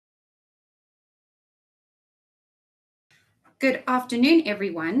Good afternoon,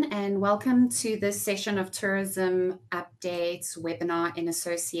 everyone, and welcome to this session of Tourism Updates webinar in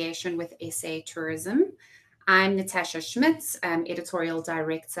association with SA Tourism. I'm Natasha Schmitz, Editorial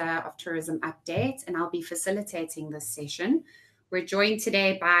Director of Tourism Update, and I'll be facilitating this session. We're joined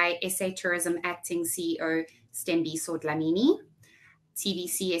today by SA Tourism Acting CEO Sthembiso Dlamini,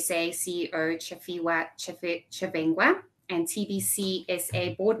 TBCSA CEO Tshifhiwa Tshivhengwa, and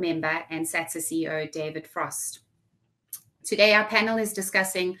TBCSA Board Member and SATSA CEO David Frost. Today, our panel is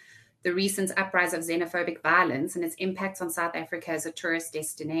discussing the recent uprise of xenophobic violence and its impact on South Africa as a tourist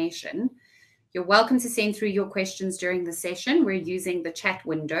destination. You're welcome to send through your questions during the session. We're using the chat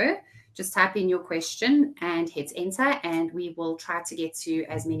window. Just type in your question and hit enter, and we will try to get to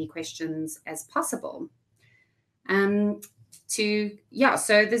as many questions as possible. So the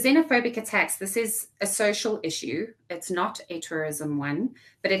xenophobic attacks, this is a social issue. It's not a tourism one,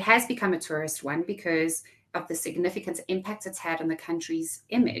 but it has become a tourist one because of the significant impact it's had on the country's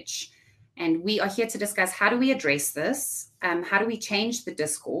image. And we are here to discuss how do we address this, how do we change the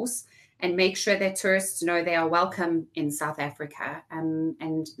discourse and make sure that tourists know they are welcome in South Africa.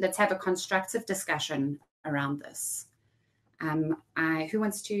 And let's have a constructive discussion around this. Who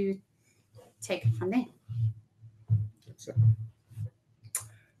wants to take it from there?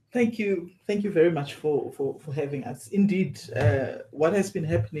 Thank you very much for having us. Indeed, what has been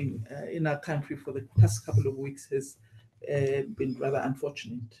happening in our country for the past couple of weeks has been rather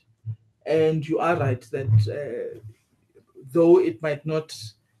unfortunate. And you are right that though it might not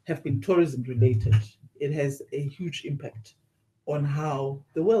have been tourism related, it has a huge impact on how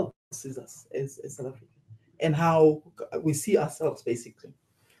the world sees us as South Africa and how we see ourselves, basically.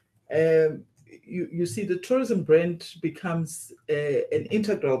 You see, the tourism brand becomes an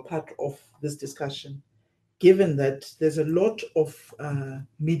integral part of this discussion, given that there's a lot of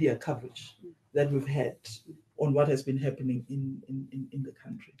media coverage that we've had on what has been happening in the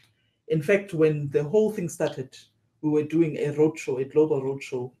country. In fact, when the whole thing started, we were doing a roadshow, a global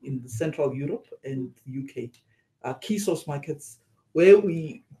roadshow in Central Europe and the UK, our key source markets, where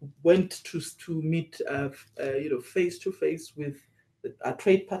we went to meet face to face with our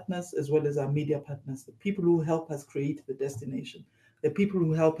trade partners as well as our media partners, the people who help us create the destination, the people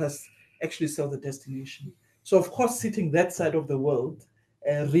who help us actually sell the destination. So of course, sitting that side of the world,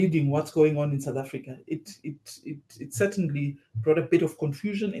 reading what's going on in South Africa, it certainly brought a bit of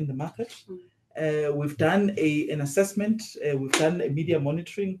confusion in the market. We've done an assessment, we've done a media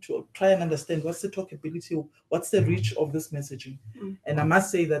monitoring to try and understand what's the talkability, what's the reach of this messaging. And I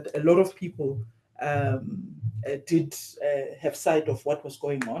must say that a lot of people did have sight of what was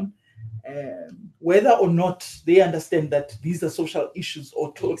going on. Whether or not they understand that these are social issues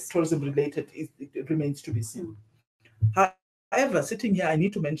or tourism related, it remains to be seen. However, sitting here, I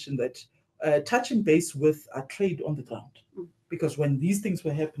need to mention that touching base with our trade on the ground, because when these things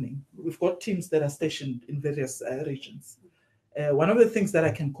were happening, we've got teams that are stationed in various regions. One of the things that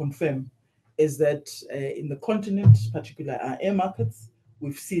I can confirm is that in the continent, particularly our air markets,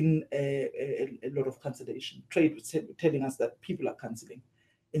 we've seen a lot of cancellation. Trade was telling us that people are cancelling.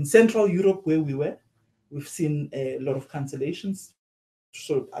 In Central Europe, where we were, we've seen a lot of cancellations.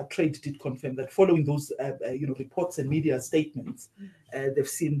 So our trade did confirm that following those reports and media statements, they've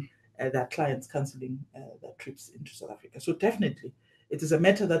seen their clients cancelling their trips into South Africa. So definitely, it is a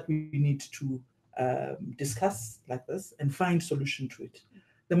matter that we need to discuss like this and find solution to it.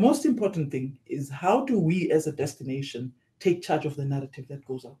 The most important thing is, how do we as a destination take charge of the narrative that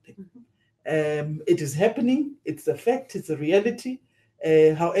goes out there? It is happening, it's a fact, it's a reality.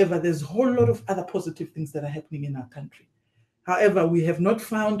 However, there's a whole lot of other positive things that are happening in our country. However, we have not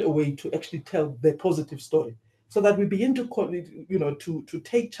found a way to actually tell the positive story, so that we begin to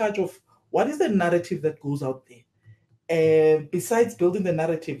take charge of what is the narrative that goes out there. Besides building the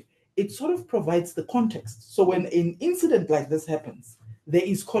narrative, it sort of provides the context. So when an incident like this happens, there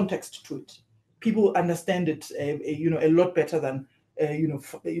is context to it. People understand it, a lot better than,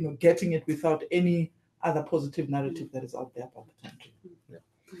 getting it without any other positive narrative that is out there about the country. Yeah.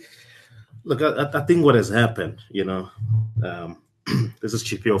 Look, I think what has happened, this is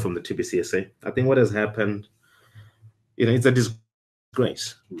Tshifhiwa from the TBCSA. I think what has happened, it's a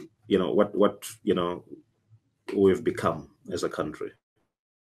disgrace. What we've become as a country,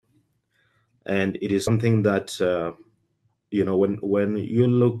 and it is something that when you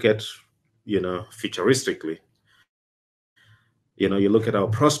look at futuristically, you look at our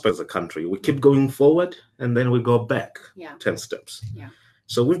prospects as a country, we keep going forward and then we go back 10 steps.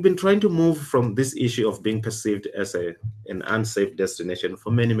 So we've been trying to move from this issue of being perceived as an unsafe destination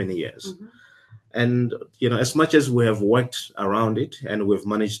for many, many years. And, as much as we have worked around it and we've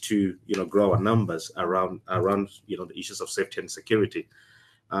managed to, grow our numbers around, the issues of safety and security,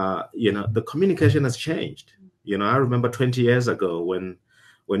 the communication has changed. I remember 20 years ago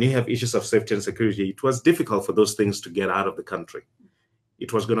when you have issues of safety and security, it was difficult for those things to get out of the country.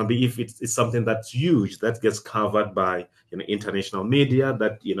 It was going to be, if it's something that's huge, that gets covered by, international media,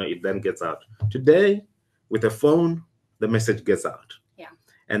 that, it then gets out. Today, with a phone, the message gets out.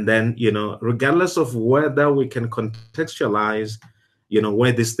 And then, regardless of whether we can contextualize,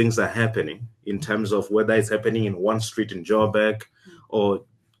 where these things are happening, in terms of whether it's happening in one street in Joburg or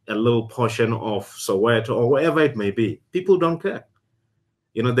a little portion of Soweto or wherever it may be, people don't care.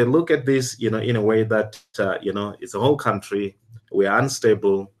 They look at this, in a way that, it's a whole country. We are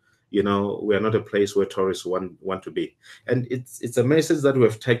unstable. We are not a place where tourists want to be. And it's a message that we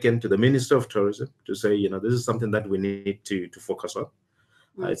have taken to the Minister of Tourism to say, this is something that we need to focus on.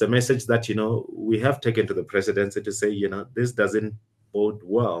 It's a message that, we have taken to the presidency to say, this doesn't bode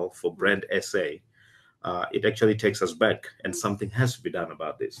well for brand SA. It actually takes us back, and something has to be done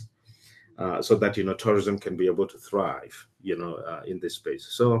about this, so that, tourism can be able to thrive, in this space.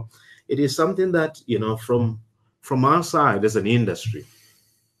 So it is something that, from our side as an industry,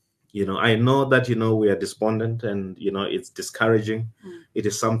 I know that, we are despondent and, it's discouraging. It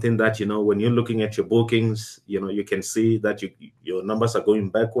is something that, when you're looking at your bookings, you can see that your numbers are going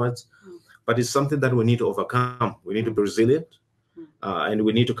backwards, but it's something that we need to overcome. We need to be resilient, and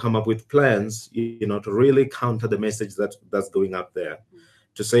we need to come up with plans, to really counter the message that's going up there,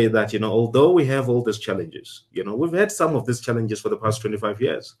 to say that, although we have all these challenges, we've had some of these challenges for the past 25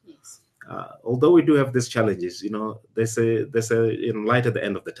 years. Yes. Although we do have these challenges, there's a light at the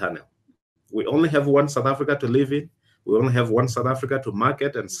end of the tunnel. We only have one South Africa to live in. We only have one South Africa to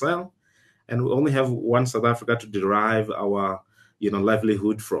market and sell. And we only have one South Africa to derive our,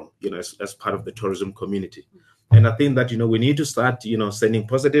 livelihood from, as part of the tourism community. And I think that, we need to start, sending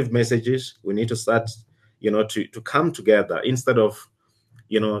positive messages. We need to start, to come together instead of,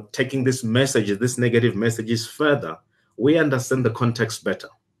 taking this message, these negative messages further. We understand the context better.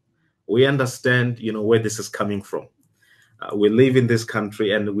 We understand, where this is coming from. We live in this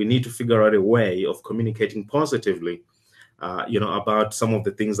country, and we need to figure out a way of communicating positively, about some of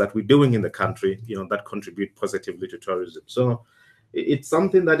the things that we're doing in the country, that contribute positively to tourism. So it's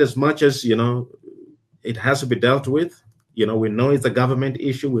something that, as much as, it has to be dealt with, we know it's a government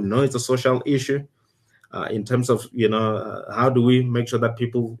issue. We know it's a social issue, in terms of, how do we make sure that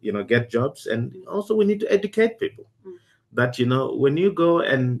people, get jobs? And also we need to educate people. That, when you go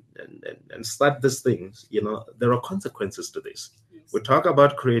and start these things, there are consequences to this. Yes. We talk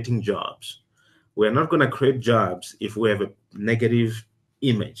about creating jobs. We're not going to create jobs if we have a negative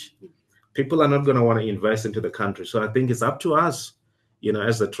image. People are not going to want to invest into the country. So I think it's up to us,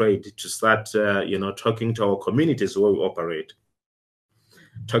 as a trade, to start, talking to our communities where we operate.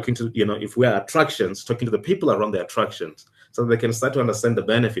 Talking to, if we are attractions, talking to the people around the attractions, so they can start to understand the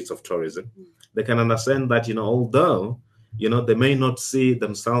benefits of tourism. They can understand that, although they may not see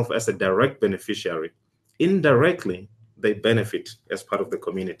themselves as a direct beneficiary, indirectly, they benefit as part of the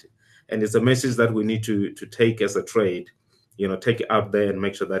community. And it's a message that we need to take as a trade, take it out there and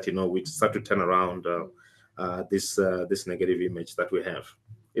make sure that, we start to turn around this negative image that we have.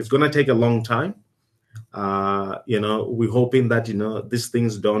 It's going to take a long time. We're hoping that, these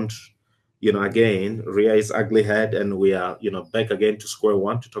things don't, again, rear its ugly head and we are, back again to square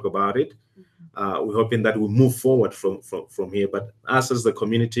one to talk about it. We're hoping that we move forward from here. But us as the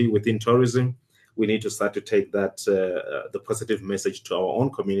community within tourism, we need to start to take that the positive message to our own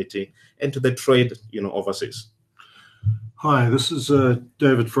community and to the trade, overseas. Hi, this is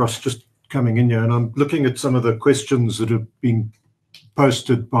David Frost just coming in here, and I'm looking at some of the questions that have been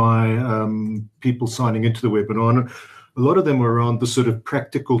posted by people signing into the webinar. And a lot of them are around the sort of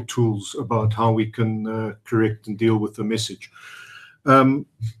practical tools about how we can correct and deal with the message.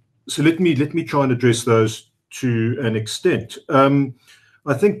 So let me try and address those to an extent.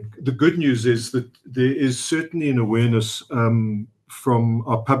 I think the good news is that there is certainly an awareness from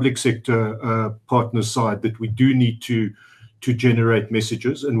our public sector partners' side that we do need to generate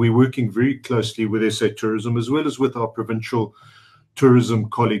messages, and we're working very closely with SA Tourism as well as with our provincial tourism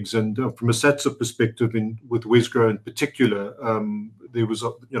colleagues. And from a SATSA perspective, with Wesgro in particular, there was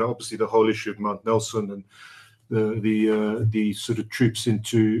obviously the whole issue of Mount Nelson and the sort of troops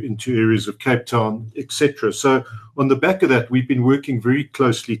into areas of Cape Town, etc. So on the back of that, we've been working very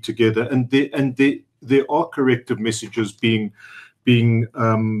closely together, and there are corrective messages being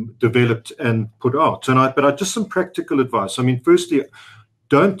developed and put out. But just some practical advice. I mean, firstly,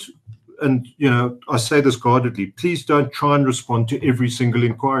 don't and I say this guardedly, please don't try and respond to every single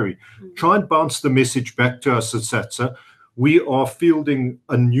inquiry. Try and bounce the message back to us at SATSA. We are fielding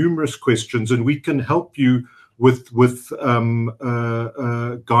numerous questions, and we can help you with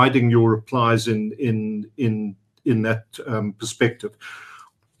guiding your replies in that perspective.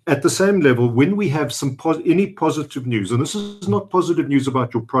 At the same level, when we have any positive news, and this is not positive news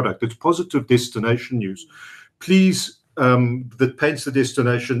about your product, it's positive destination news, please, that paints the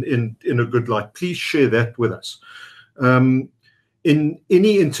destination in a good light, please share that with us. In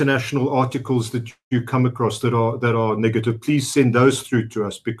any international articles that you come across that are negative, please send those through to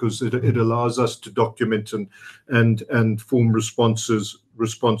us, because it allows us to document and form responses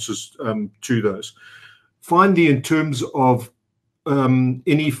to those. Finally, in terms of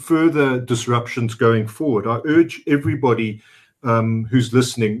any further disruptions going forward, I urge everybody who's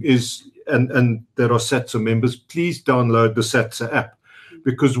listening and that are SATSA members, please download the SATSA app,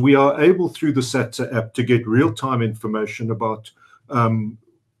 because we are able through the SATSA app to get real-time information about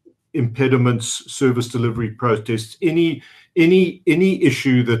impediments, service delivery protests, any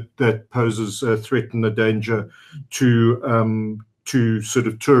issue that poses a threat and a danger to sort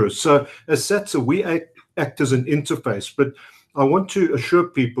of tourists. So as SATSA, we act as an interface, but I want to assure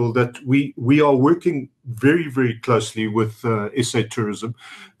people that we are working very, very closely with SA Tourism,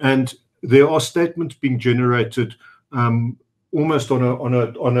 and there are statements being generated almost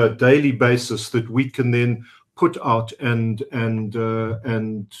on a daily basis that we can then put out and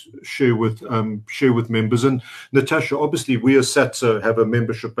share with members. And Natasha, obviously we as SATSA have a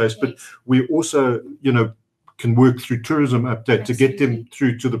membership base, but we also can work through Tourism Update to get them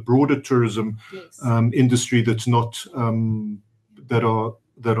through to the broader tourism industry that's not that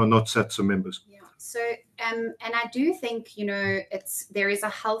are not SATSA members. Yeah. So and I do think there is a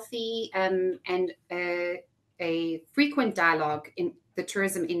healthy and a frequent dialogue in the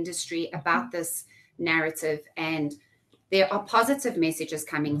tourism industry about this narrative, and there are positive messages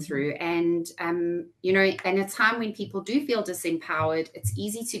coming through, and in a time when people do feel disempowered, it's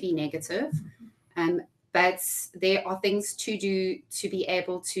easy to be negative, but there are things to do to be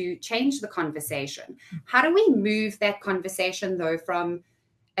able to change the conversation. How do we move that conversation, though, from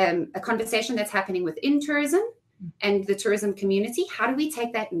a conversation that's happening within tourism and the tourism community? How do we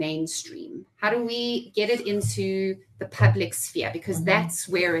take that mainstream? How do we get it into the public sphere? Because that's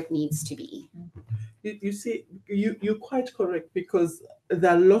where it needs to be. You see, you're quite correct, because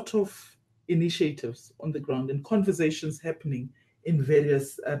there are a lot of initiatives on the ground and conversations happening in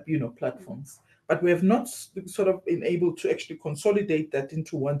various platforms, but we have not sort of been able to actually consolidate that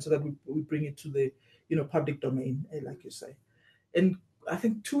into one so that we bring it to the public domain, like you say. And I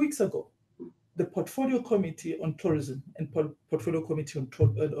think 2 weeks ago, the Portfolio Committee on Tourism and Portfolio Committee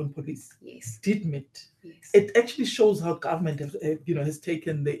on Police did meet. It actually shows how government has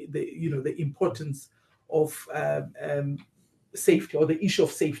taken the importance of safety, or the issue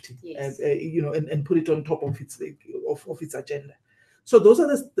of safety, and put it on top of its agenda. So those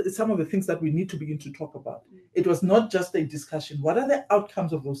are some of the things that we need to begin to talk about. It was not just a discussion. What are the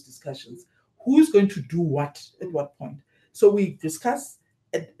outcomes of those discussions? Who is going to do what at what point? So we discuss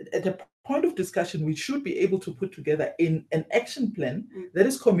at a point of discussion, we should be able to put together an action plan that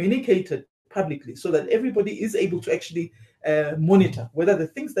is communicated publicly, so that everybody is able to actually monitor whether the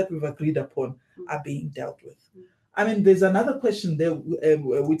things that we've agreed upon are being dealt with. I mean, there's another question there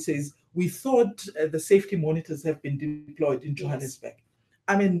which says, we thought the safety monitors have been deployed in Johannesburg.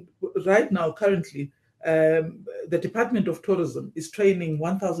 I mean, right now, currently, the Department of Tourism is training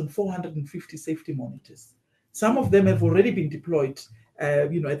 1,450 safety monitors. Some of them have already been deployed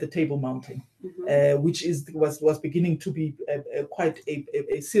at the Table Mountain, which was beginning to be quite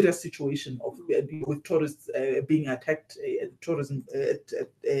a serious situation with tourists being attacked at tourism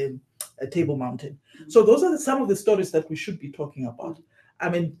at Table Mountain. So those are some of the stories that we should be talking about. I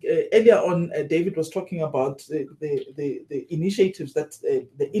mean, earlier on, David was talking about the initiatives that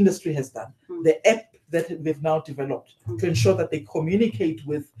the industry has done, the app that they've now developed to ensure that they communicate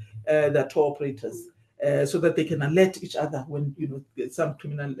with the tour operators. So that they can alert each other when some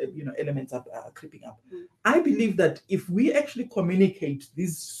criminal elements are creeping up. I believe that if we actually communicate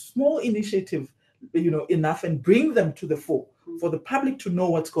these small initiatives enough and bring them to the fore for the public to know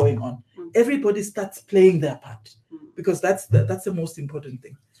what's going on, everybody starts playing their part, because that's the most important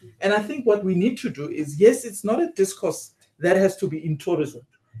thing. And I think what we need to do is, yes, it's not a discourse that has to be in tourism.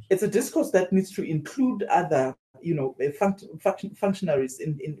 It's a discourse that needs to include other functionaries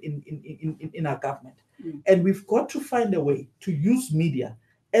in our government. And we've got to find a way to use media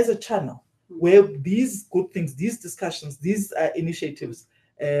as a channel where these good things, these discussions, these initiatives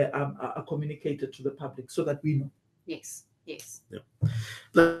are communicated to the public, so that we know. Yes. Yes. Yeah.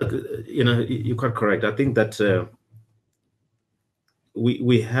 Look, you're quite correct. I think that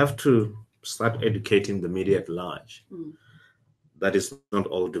we have to start educating the media at large. That is not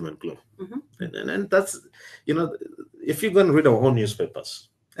all doom and gloom. And that's, if you go and read our own newspapers,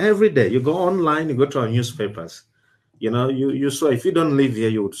 every day you go online, you go to our newspapers, you swear, if you don't live here,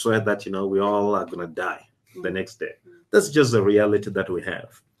 you would swear that, we all are going to die the next day. That's just the reality that we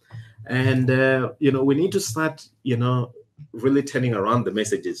have. And, we need to start, really turning around the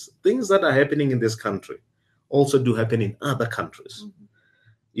messages. Things that are happening in this country also do happen in other countries.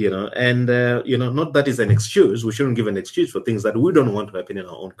 And not that is an excuse. We shouldn't give an excuse for things that we don't want to happen in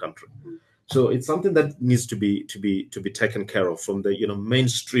our own country. So it's something that needs to be taken care of from the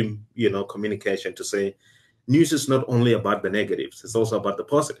mainstream communication, to say news is not only about the negatives, it's also about the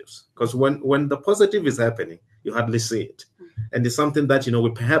positives. Because when the positive is happening, you hardly see it. And it's something that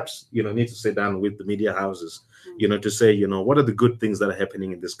we perhaps need to sit down with the media houses, to say, what are the good things that are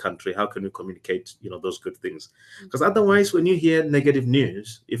happening in this country? How can we communicate those good things? Because otherwise, when you hear negative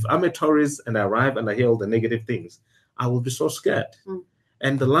news, if I'm a tourist and I arrive and I hear all the negative things, I will be so scared.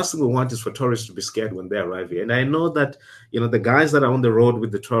 And the last thing we want is for tourists to be scared when they arrive here. And I know that the guys that are on the road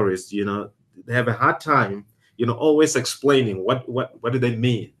with the tourists, they have a hard time always explaining what do they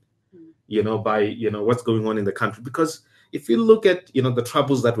mean by what's going on in the country. Because if you look at the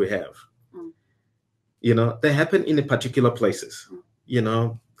troubles that we have, they happen in a particular places,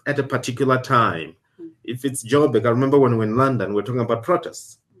 at a particular time. If it's Joburg, I remember when we were in London, we're talking about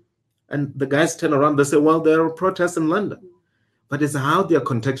protests, and the guys turn around, they say, well, there are protests in London, but it's how they are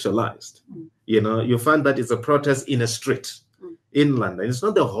contextualized. You find that it's a protest in a street in London. It's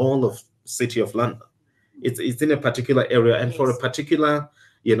not the whole of city of London. It's in a particular area, and for a particular,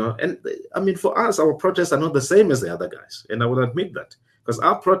 and I mean, for us, our protests are not the same as the other guys. And I would admit that, because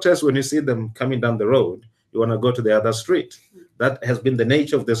our protests, when you see them coming down the road, you want to go to the other street. That has been the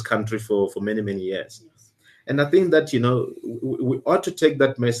nature of this country for many, many years. And I think that, we ought to take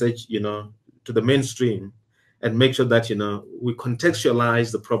that message, to the mainstream, and make sure that, we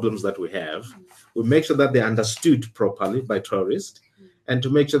contextualize the problems that we have. We make sure that they're understood properly by tourists, and to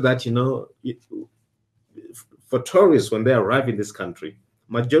make sure that, for tourists, when they arrive in this country,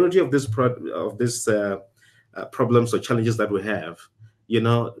 majority of this problems or challenges that we have,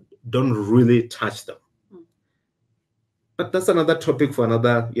 don't really touch them. But that's another topic for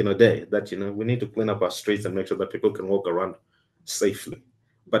another, day, that, we need to clean up our streets and make sure that people can walk around safely.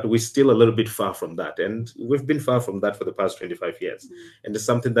 But we're still a little bit far from that. And we've been far from that for the past 25 years. And it's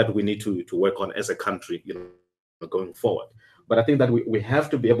something that we need to work on as a country, going forward. But I think that we have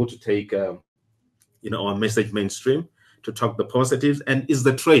to be able to take, our message mainstream, to talk the positives, and is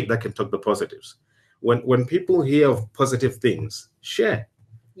the trade that can talk the positives. When people hear of positive things, share.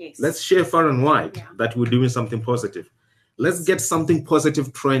 Yes. Let's share far and wide that we're doing something positive. Let's get something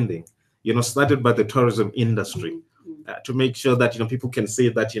positive trending, started by the tourism industry, to make sure that, people can say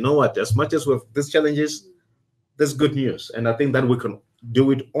that, what, as much as we have these challenges, there's good news. And I think that we can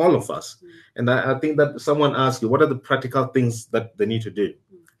do it, all of us. And I think that someone asked you, what are the practical things that they need to do?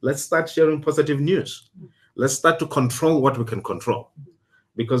 Let's start sharing positive news. Let's start to control what we can control,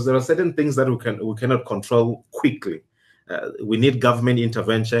 because there are certain things that we cannot control quickly. We need government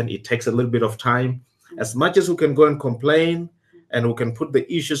intervention. It takes a little bit of time. As much as we can go and complain, and we can put the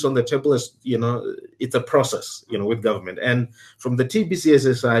issues on the table, as it's a process, with government. And from the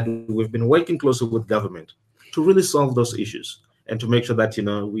TBCSA side, we've been working closely with government to really solve those issues, and to make sure that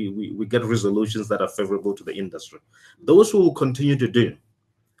we get resolutions that are favorable to the industry. Those who will continue to do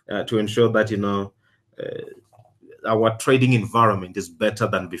to ensure that our trading environment is better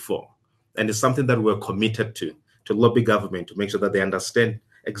than before, and it's something that we're committed to lobby government to make sure that they understand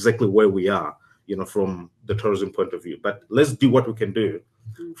exactly where we are, from the tourism point of view. But let's do what we can do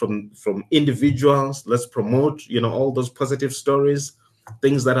from individuals. Let's promote, all those positive stories,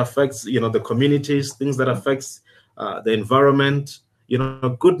 things that affects, the communities, things that affects the environment,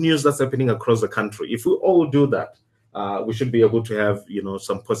 good news that's happening across the country. If we all do that, we should be able to have,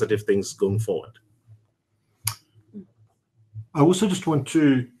 some positive things going forward. I also just want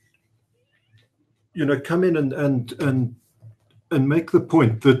to, come in and make the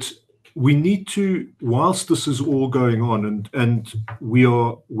point that we need to, whilst this is all going on, and we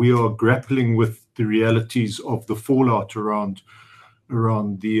are grappling with the realities of the fallout around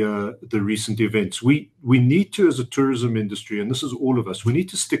the recent events, we need to, as a tourism industry, and this is all of us, we need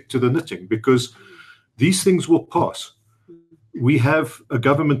to stick to the knitting, because these things will pass. We have a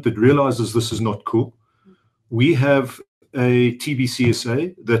government that realizes this is not cool. We have a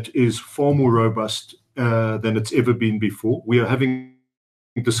TBCSA that is far more robust than it's ever been before. We are having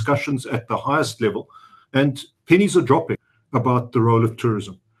discussions at the highest level, and pennies are dropping. about the role of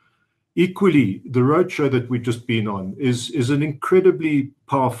tourism. Equally, the roadshow that we've just been on is an incredibly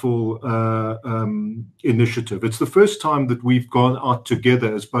powerful initiative. It's the first time that we've gone out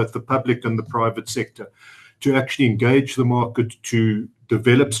together as both the public and the private sector to actually engage the market, to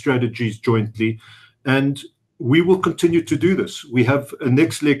develop strategies jointly, and we will continue to do this. We have a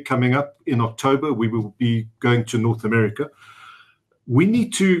next leg coming up in October. We will be going to North America. We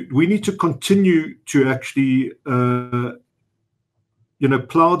need to continue to actually plow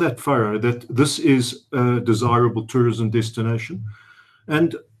that furrow that this is a desirable tourism destination.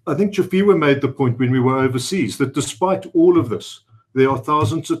 And I think Tshifhiwa made the point when we were overseas that despite all of this, there are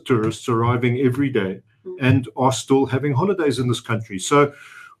thousands of tourists arriving every day and are still having holidays in this country. So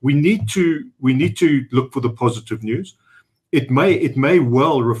we need to look for the positive news. It may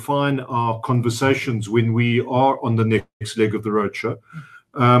well refine our conversations when we are on the next leg of the roadshow.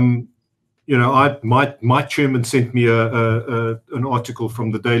 My chairman sent me an article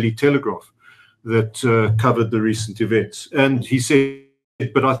from the Daily Telegraph that covered the recent events, and he said,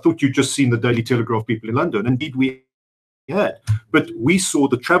 "But I thought you'd just seen the Daily Telegraph people in London." Indeed, we had, but we saw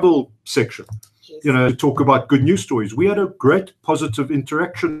the travel section. To talk about good news stories. We had a great positive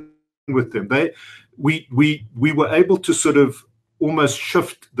interaction with them. We were able to sort of almost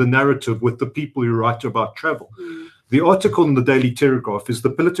shift the narrative with the people who write about travel. The article in the Daily Telegraph is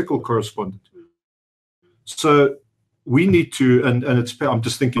the political correspondent. So we need to, and I'm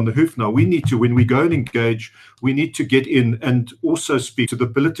just thinking on the hoof now, we need to, when we go and engage, we need to get in and also speak to the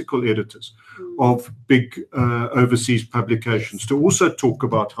political editors of big overseas publications to also talk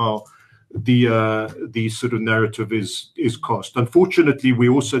about how the sort of narrative is cast. Unfortunately, we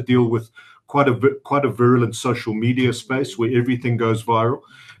also deal with quite a virulent social media space where everything goes viral.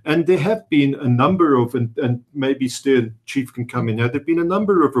 And there have been a number of, and maybe Stan Chief can come in here, there have been a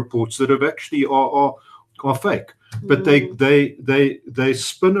number of reports that have actually are fake, but they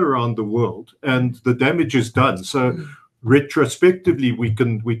spin around the world and the damage is done. So retrospectively, we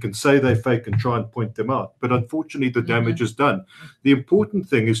can say they're fake and try and point them out, but unfortunately the damage is done. The important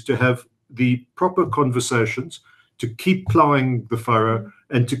thing is to have the proper conversations, to keep plowing the furrow,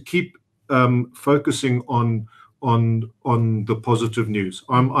 and to keep focusing on the positive news.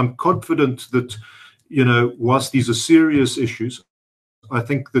 I'm confident that, whilst these are serious issues, I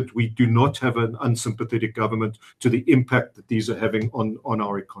think that we do not have an unsympathetic government to the impact that these are having on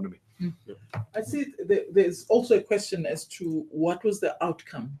our economy. I see there's also a question as to what was the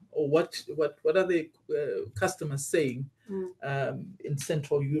outcome, or what are the customers saying in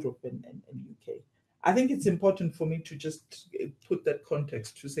Central Europe and UK. I think it's important for me to just put that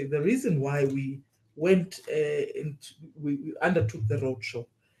context to say the reason why we went we undertook the roadshow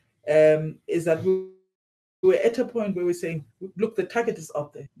is that we were at a point where we're saying, look, the target is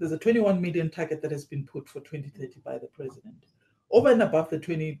out there. There's a 21 million target that has been put for 2030 by the president. Over and above the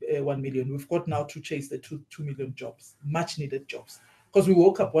 21 million, we've got now to chase the 2 million jobs, much needed jobs. Because we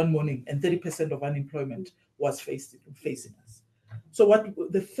woke up one morning and 30% of unemployment was facing us. So what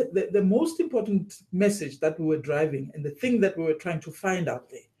the most important message that we were driving, and the thing that we were trying to find out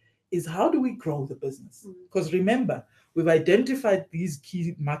there, is how do we grow the business? Because remember, we've identified these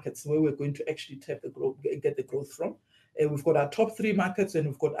key markets where we're going to actually tap the growth, get the growth from. We've got our top 3 markets, and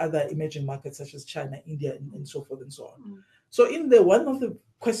we've got other emerging markets such as China, India, and so forth and so on. So one of the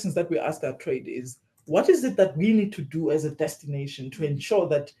questions that we ask our trade is, what is it that we need to do as a destination to ensure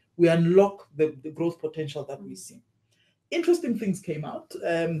that we unlock the growth potential that we see? Interesting things came out.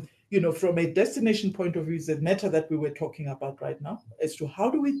 From a destination point of view, is the matter that we were talking about right now as to how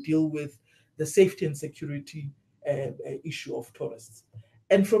do we deal with the safety and security issue of tourists.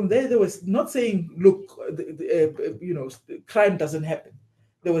 And from there, they was not saying, look, crime doesn't happen.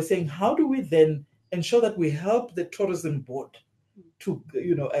 They were saying, how do we then ensure that we help the tourism board to,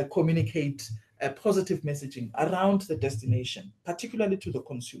 communicate positive messaging around the destination, particularly to the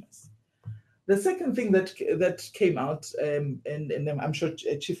consumers. The second thing that came out, and I'm sure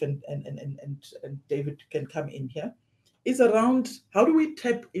Chief and David can come in here, is around how do we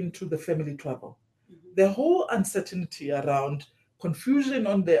tap into the family travel. The whole uncertainty around confusion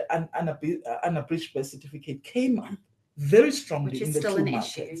on the unabridged birth certificate came up very strongly in the 2 markets. Which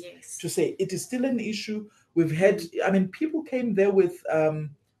is still an issue, yes. To say it is still an issue. We've had, people came there with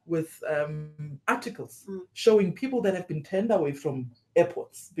articles showing people that have been turned away from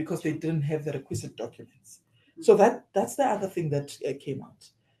airports because they didn't have the requisite documents. So that's the other thing that came out.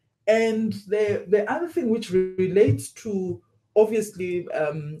 And the other thing which relates to, obviously,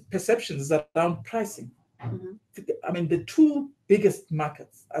 perceptions around pricing. The 2 biggest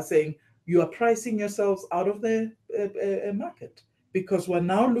markets are saying you are pricing yourselves out of the market. because we're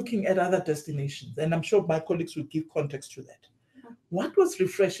now looking at other destinations, and I'm sure my colleagues will give context to that. What was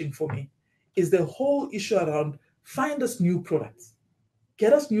refreshing for me is the whole issue around find us new products,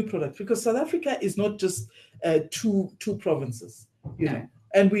 get us new products, because South Africa is not just two provinces, you know.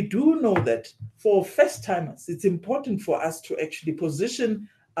 And we do know that for first timers, it's important for us to actually position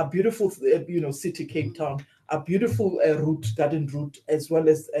a beautiful, city, Cape Town, a beautiful garden route, as well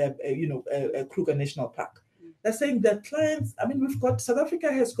as, Kruger National Park. They're saying that clients, South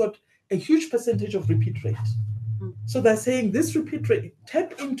Africa has got a huge percentage of repeat rate. So they're saying this repeat rate,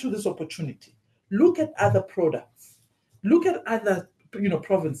 tap into this opportunity, look at other products, look at other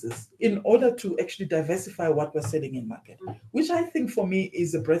provinces in order to actually diversify what we're selling in market, which I think for me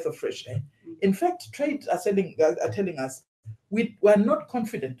is a breath of fresh air. In fact, trade are telling us we're not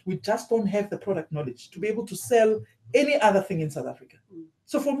confident. We just don't have the product knowledge to be able to sell any other thing in South Africa.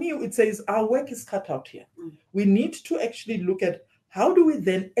 So for me, it says our work is cut out here. We need to actually look at how do we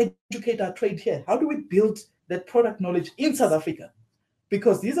then educate our trade here? How do we build that product knowledge in South Africa?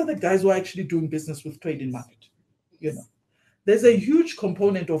 Because these are the guys who are actually doing business with trade in market, There's a huge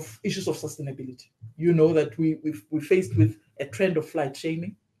component of issues of sustainability. You know that we're faced with a trend of flight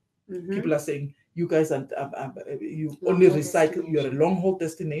shaming. People are saying, you guys you only recycle, you're a long-haul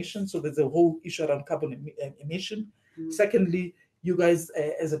destination, so there's a whole issue around carbon emission. Secondly, you guys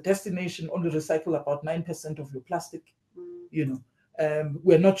as a destination only recycle about 9% of your plastic.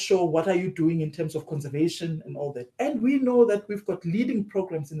 We're not sure what are you doing in terms of conservation and all that. And we know that we've got leading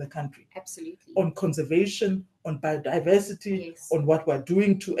programs in the country. Absolutely. On conservation, on biodiversity, on what we're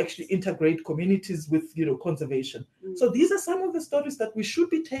doing to actually integrate communities with conservation. So these are some of the stories that we should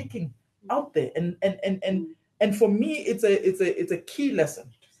be taking out there. And for me, it's a key lesson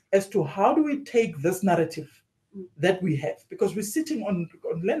as to how do we take this narrative that we have, because we're sitting on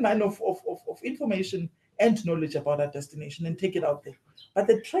landmine of information and knowledge about our destination and take it out there. But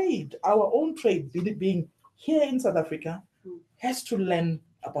the trade, our own trade, being here in South Africa, has to learn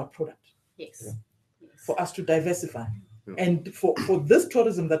about product. For us to diversify. And for this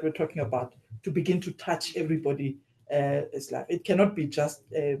tourism that we're talking about to begin to touch everybody life. It cannot be just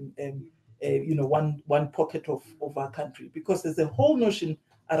one pocket of our country, because there's a whole notion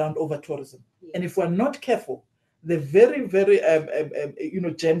around over-tourism. And if we're not careful, the very, very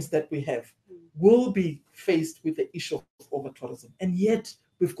gems that we have will be faced with the issue of over-tourism. And yet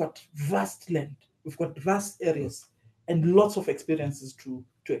we've got vast land, we've got vast areas, and lots of experiences to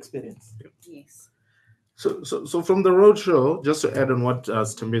experience. Yes. So from the roadshow, just to add on what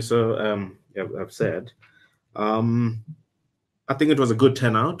Sthembiso have said, I think it was a good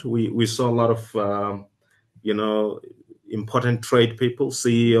turnout. We saw a lot of important trade people,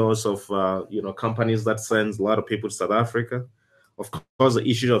 CEOs of companies that sends a lot of people to South Africa. Of course, the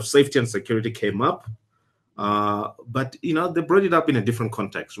issue of safety and security came up, but they brought it up in a different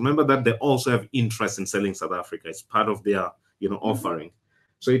context. Remember that they also have interest in selling South Africa. It's part of their offering.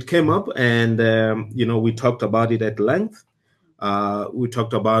 So it came up, and we talked about it at length. We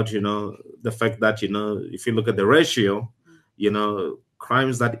talked about the fact that if you look at the ratio,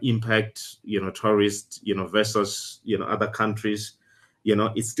 crimes that impact tourists versus other countries,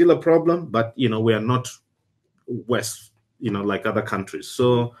 it's still a problem, but we are not worse like other countries.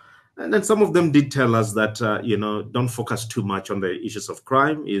 So, and then some of them did tell us that don't focus too much on the issues of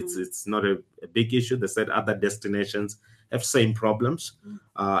crime. It's not a big issue. They said other destinations have same problems,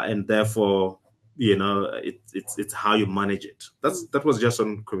 and therefore it's how you manage it. That was just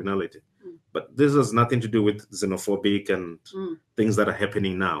on criminality. But this has nothing to do with xenophobic and things that are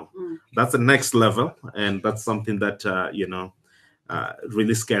happening now. That's the next level, and that's something that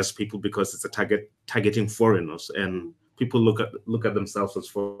really scares people, because it's a targeting foreigners, and people look at themselves as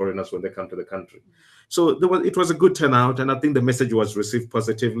foreigners when they come to the country. So it was a good turnout, and I think the message was received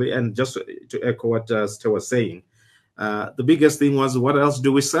positively. And just to echo what Ste was saying, the biggest thing was, what else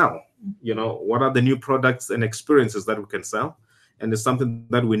do we sell? What are the new products and experiences that we can sell? And it's something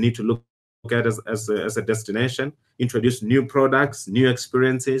that we need to look at as a destination, introduce new products, new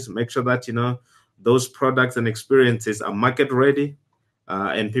experiences, make sure that those products and experiences are market ready,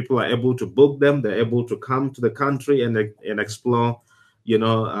 and people are able to book them. They're able to come to the country and explore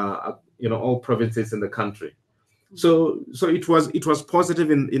all provinces in the country. So it was positive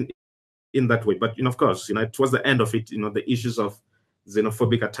in that way. But of course, towards the end of it, the issues of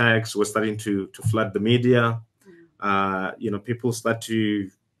xenophobic attacks were starting to flood the media. People start to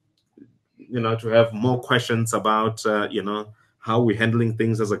have more questions about how we're handling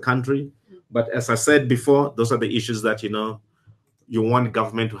things as a country. But as I said before, those are the issues that you want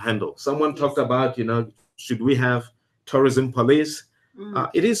government to handle. Someone talked about should we have tourism police?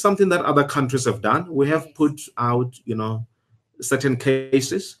 It is something that other countries have done. We have put out certain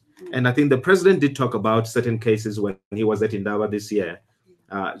cases. And I think the president did talk about certain cases when he was at Indaba this year,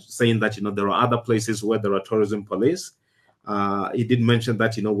 saying that, there are other places where there are tourism police. He did mention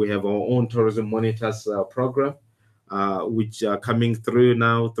that, we have our own tourism monitors program, which are coming through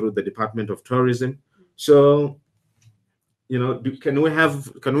now through the Department of Tourism. So, can we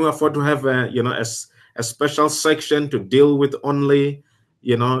afford to have a special section to deal with only,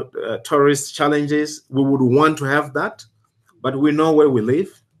 tourist challenges? We would want to have that, but we know where we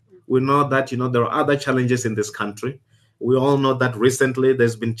live. We know that, there are other challenges in this country. We all know that recently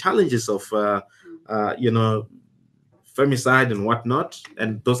there's been challenges of, femicide and whatnot.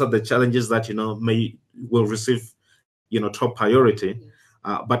 And those are the challenges that, will receive, top priority.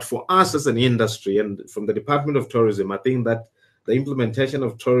 But for us as an industry and from the Department of Tourism, I think that the implementation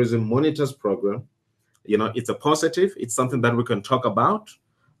of tourism monitors program, it's a positive. It's something that we can talk about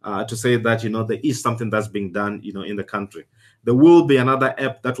to say that, there is something that's being done, in the country. There will be another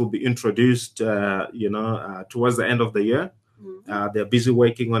app that will be introduced, towards the end of the year. They're busy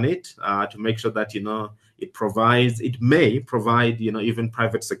working on it to make sure that, it may provide, even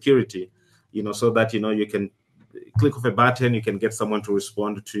private security, so that, you can click of a button, you can get someone to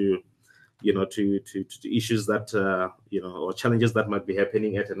respond to, to issues that, or challenges that might be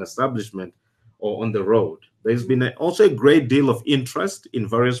happening at an establishment or on the road. There's been also a great deal of interest in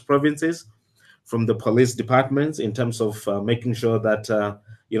various provinces from the police departments in terms of making sure that,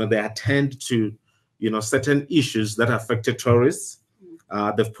 they attend to, certain issues that affected tourists.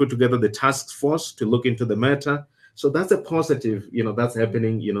 They've put together the task force to look into the matter. So that's a positive, that's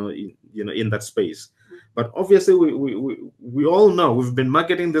happening, in that space. But obviously, we all know we've been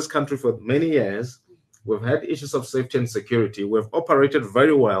marketing this country for many years. We've had issues of safety and security. We've operated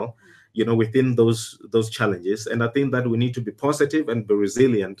very well, within those challenges. And I think that we need to be positive and be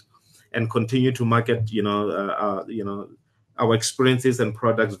resilient and continue to market, our experiences and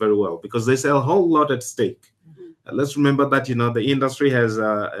products very well, because there's a whole lot at stake. Let's remember that, the industry has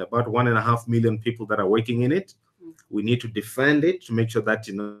about 1.5 million people that are working in it. We need to defend it to make sure that,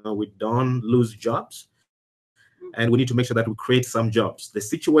 we don't lose jobs. And we need to make sure that we create some jobs. The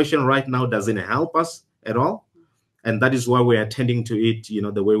situation right now doesn't help us at all. And that is why we're attending to it,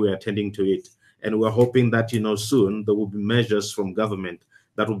 the way we're attending to it. And we're hoping that, soon there will be measures from government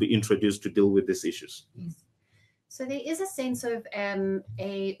that will be introduced to deal with these issues. Yes. So there is a sense of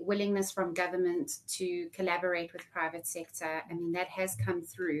a willingness from government to collaborate with private sector. I mean, that has come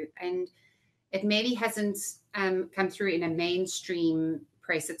through, and it maybe hasn't come through in a mainstream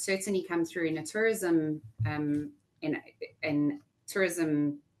press. It certainly come through in a tourism in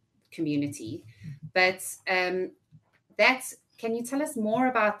tourism community. But that's, can you tell us more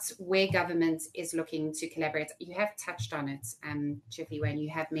about where government is looking to collaborate? You have touched on it, Tshifhiwa, and you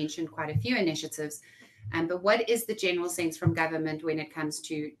have mentioned quite a few initiatives. But what is the general sense from government when it comes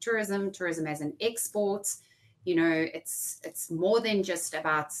to tourism as an export? It's more than just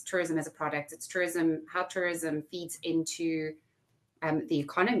about tourism as a product. It's tourism, how tourism feeds into the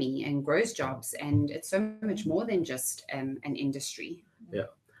economy and grows jobs. And it's so much more than just an industry. Yeah.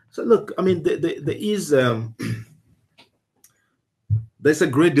 So look, I mean, there is there's a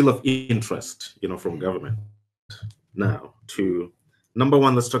great deal of interest, from government now to, number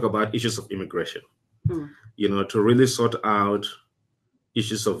one, let's talk about issues of immigration. To really sort out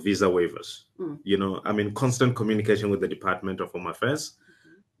issues of visa waivers. Constant communication with the Department of Home Affairs.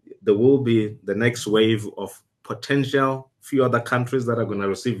 There will be the next wave of potential few other countries that are going to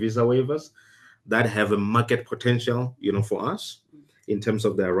receive visa waivers that have a market potential, for us in terms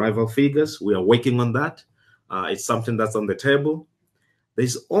of the arrival figures. We are working on that. It's something that's on the table.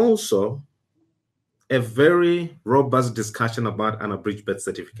 There's also a very robust discussion about an abridged birth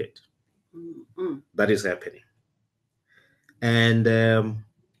certificate. That is happening. And,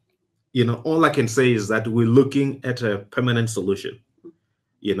 all I can say is that we're looking at a permanent solution,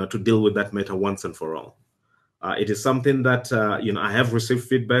 to deal with that matter once and for all. It is something that, I have received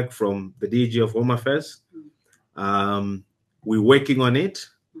feedback from the DG of Home Affairs. We're working on it.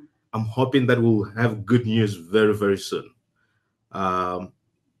 I'm hoping that we'll have good news very, very soon.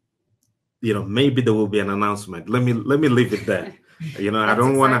 Maybe there will be an announcement. Let me leave it there. I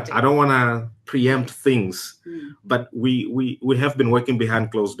don't want to preempt things, but we have been working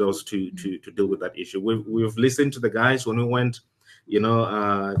behind closed doors to deal with that issue. We've listened to the guys when we went,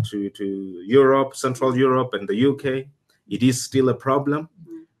 to Europe, Central Europe, and the UK. It is still a problem.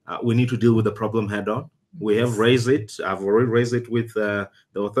 We need to deal with the problem head on. We have raised it. I've already raised it with the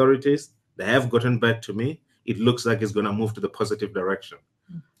authorities. They have gotten back to me. It looks like it's going to move to the positive direction.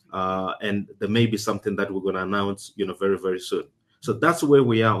 And there may be something that we're going to announce, very, very soon. So that's where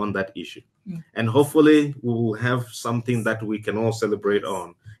we are on that issue. And hopefully we will have something that we can all celebrate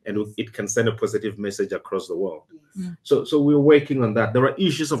on, and it can send a positive message across the world. So we're working on that. There are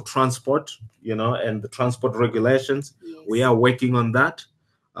issues of transport, and the transport regulations. We are working on that.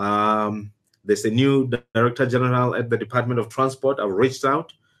 There's a new Director General at the Department of Transport. I've reached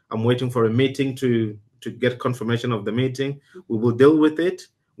out. I'm waiting for a meeting to get confirmation of the meeting. We will deal with it.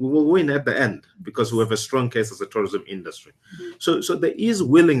 We will win at the end because we have a strong case as a tourism industry. So there is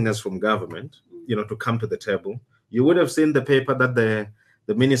willingness from government, to come to the table. You would have seen the paper that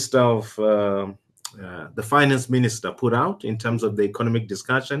the Minister of the Finance Minister put out in terms of the economic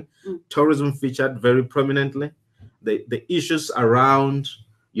discussion. Tourism featured very prominently. The issues around,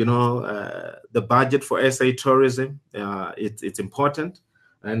 the budget for SA tourism, it's important.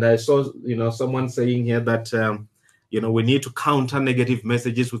 And I saw, someone saying here that, we need to counter negative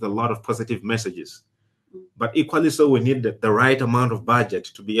messages with a lot of positive messages. But equally so, we need the right amount of budget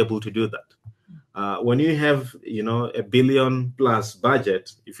to be able to do that. When you have, $1 billion plus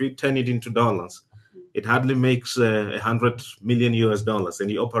budget, if you turn it into dollars, it hardly makes $100 million US,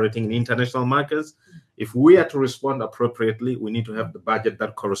 and you're operating in international markets. If we are to respond appropriately, we need to have the budget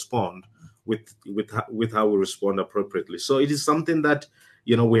that correspond with how we respond appropriately. So it is something that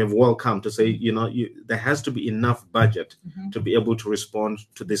we have welcomed to say, there has to be enough budget to be able to respond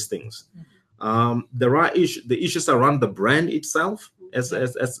to these things. There are the issues around the brand itself as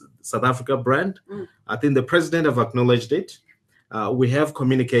South Africa brand. I think the president have acknowledged it. We have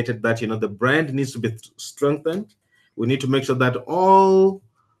communicated that the brand needs to be strengthened. We need to make sure that all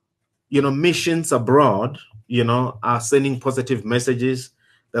missions abroad are sending positive messages.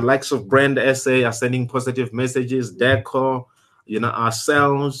 The likes of Brand SA are sending positive messages. DECO,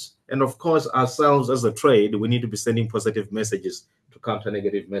 ourselves, and of course ourselves as a trade, we need to be sending positive messages to counter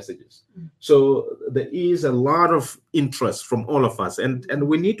negative messages. So there is a lot of interest from all of us, and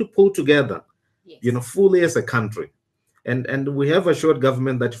we need to pull together, fully as a country. And we have assured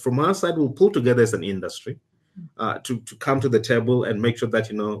government that from our side, we'll pull together as an industry to come to the table and make sure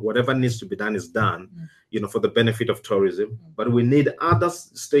that, whatever needs to be done is done, for the benefit of tourism. But we need other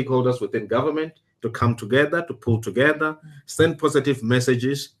stakeholders within government to come together, to pull together, send positive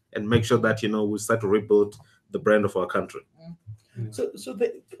messages, and make sure that, we start to rebuild the brand of our country. So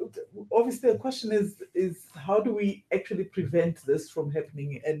obviously the question is how do we actually prevent this from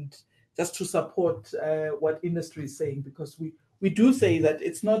happening, and just to support what industry is saying, because we do say that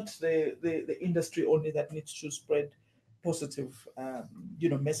it's not the industry only that needs to spread positive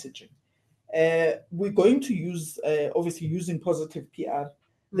messaging. We're going to use obviously using positive PR.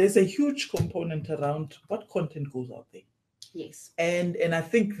 There's a huge component around what content goes out there. Yes. And I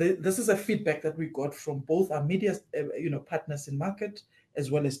think this is a feedback that we got from both our media partners in market as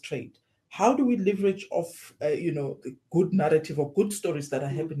well as trade. How do we leverage off the good narrative or good stories that are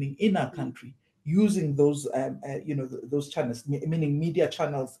happening in our country using those those channels, meaning media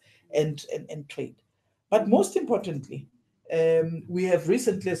channels and trade? But most importantly, we have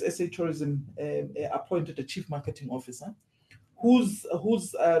recently, as SA Tourism, appointed a chief marketing officer whose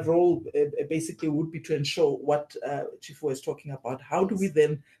role basically would be to ensure what Tshifhiwa is talking about. How do we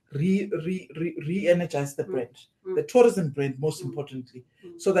then re-energize the brand, the tourism brand, most importantly,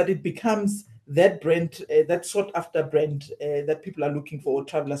 so that it becomes that brand, that sought after brand that people are looking for, or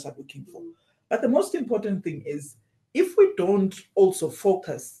travelers are looking for. But the most important thing is, if we don't also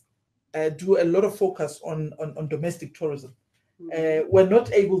focus, do a lot of focus on domestic tourism, we're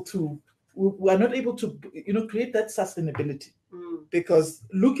not able to create that sustainability. Because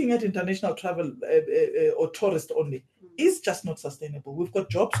looking at international travel or tourist only is just not sustainable. We've got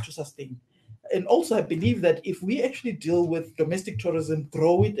jobs to sustain. And also I believe that if we actually deal with domestic tourism,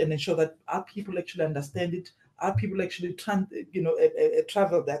 grow it, and ensure that our people actually understand it, our people actually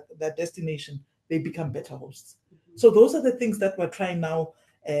travel that destination, they become better hosts. So those are the things that we're trying now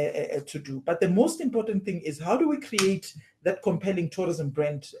to do. But the most important thing is, how do we create that compelling tourism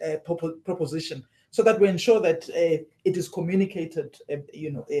brand proposition, so that we ensure that it is communicated,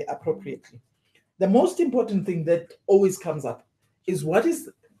 appropriately. The most important thing that always comes up is, what is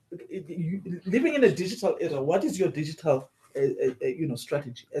living in a digital era? What is your digital,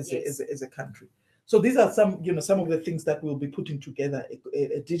 strategy as a country? So these are some of the things that we'll be putting together,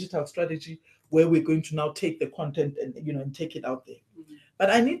 a digital strategy where we're going to now take the content and take it out there. But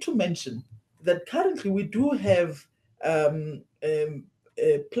I need to mention that currently we do have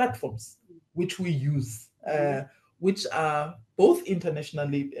platforms which we use, which are both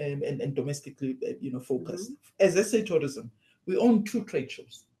internationally and domestically, focused. As SA Tourism, we own 2 trade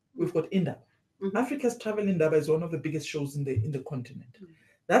shows. We've got Indaba. Africa's Travel Indaba is one of the biggest shows in the continent.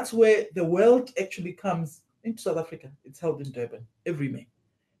 That's where the world actually comes into South Africa. It's held in Durban every May.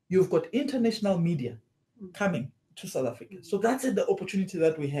 you've got international media coming to South Africa. So that's the opportunity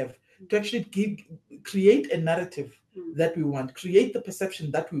that we have to actually create a narrative that we want, create the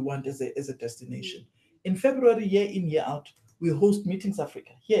perception that we want as a destination. In February, year in, year out, we host Meetings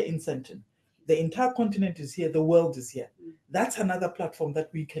Africa here in Sandton. The entire continent is here, the world is here. That's another platform that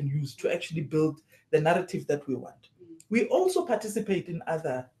we can use to actually build the narrative that we want. We also participate in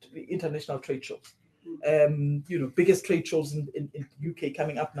other international trade shows. Biggest trade shows in UK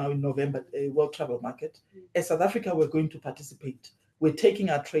coming up now in November, World Travel Market. As South Africa, we're going to participate. We're taking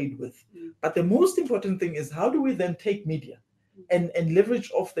our trade with. But the most important thing is, how do we then take media and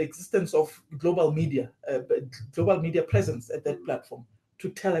leverage off the existence of global media presence at that platform to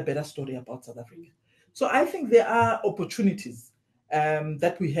tell a better story about South Africa? So I think there are opportunities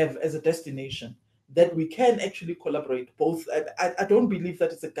that we have as a destination that we can actually collaborate both. I don't believe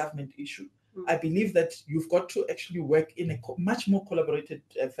that it's a government issue. I believe that you've got to actually work in a much more collaborated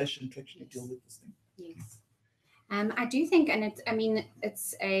fashion to actually deal with this thing. Yes. I do think, and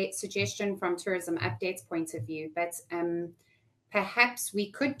it's a suggestion from Tourism Update's point of view, but perhaps we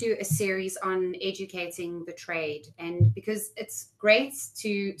could do a series on educating the trade. And because it's great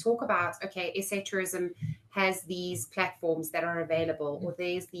to talk about, okay, SA Tourism has these platforms that are available, or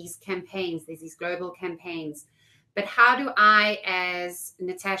there's these campaigns, there's these global campaigns. But how do I, as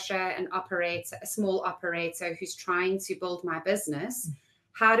Natasha, a small operator who's trying to build my business,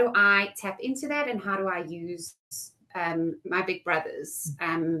 how do I tap into that, and how do I use my big brothers?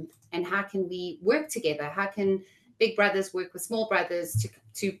 And how can we work together? How can big brothers work with small brothers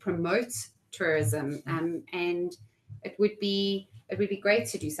to promote tourism? And it would be great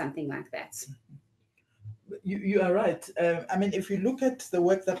to do something like that. You are right. If you look at the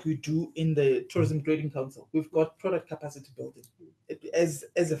work that we do in the Tourism Trading Council, we've got product capacity building as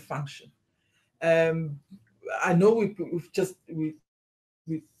a function. I know we just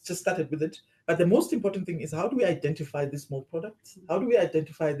started with it, but the most important thing is, how do we identify the small products? How do we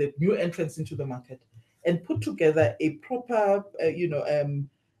identify the new entrants into the market, and put together a proper,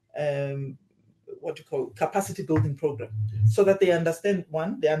 capacity building program, so that they understand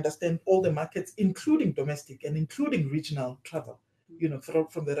all the markets, including domestic and including regional travel,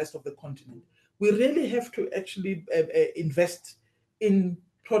 from the rest of the continent. We really have to actually invest in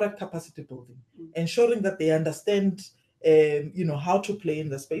product capacity building, ensuring that they understand how to play in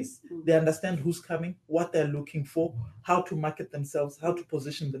the space. They understand who's coming, what they're looking for, how to market themselves, how to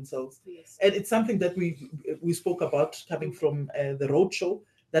position themselves. Yes. And it's something that we spoke about coming from the roadshow,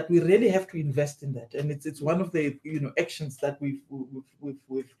 that we really have to invest in that. And it's one of the actions that we've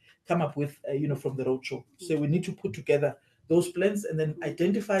come up with from the roadshow. So we need to put together those plans and then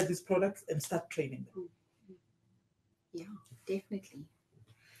identify these products and start training them. Yeah, definitely.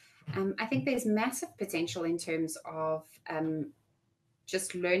 I think there's massive potential in terms of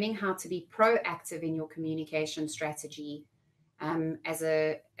just learning how to be proactive in your communication strategy as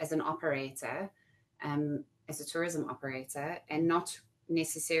an operator, as a tourism operator, and not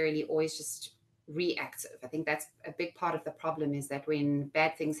necessarily always just reactive. I think that's a big part of the problem, is that when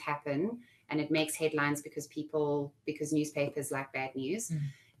bad things happen and it makes headlines because newspapers like bad news,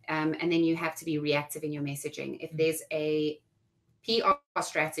 and then you have to be reactive in your messaging. If there's a PR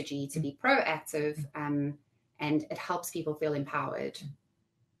strategy to be proactive, and it helps people feel empowered.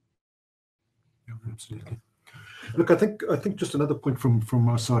 Yeah, absolutely. Look, I think just another point from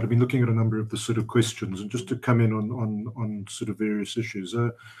my side. I've been looking at a number of the sort of questions, and just to come in on sort of various issues.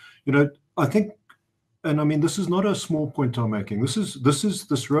 I think, and this is not a small point I'm making. This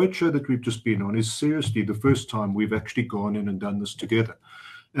roadshow that we've just been on is seriously the first time we've actually gone in and done this together.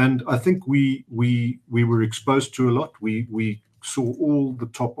 And I think we were exposed to a lot. We saw all the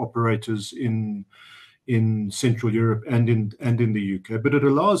top operators in Central Europe and in the UK, but it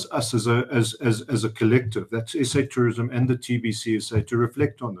allows us as a collective, that's SA Tourism and the TBCSA, to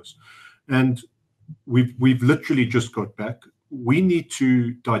reflect on this. And we've literally just got back. We need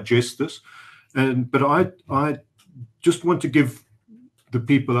to digest this, but I just want to give the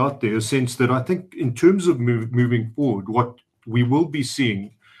people out there a sense that I think, in terms of moving forward, what we will be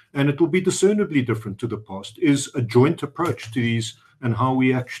seeing, and it will be discernibly different to the past, is a joint approach to these and how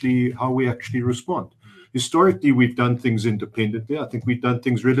we actually respond. Historically, we've done things independently. I think we've done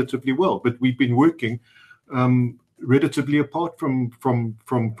things relatively well, but we've been working relatively apart from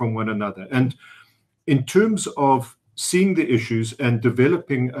one another. And in terms of seeing the issues and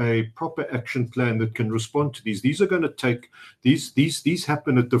developing a proper action plan that can respond to these are going to take, these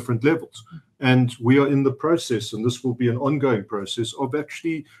happen at different levels. And we are in the process, and this will be an ongoing process, of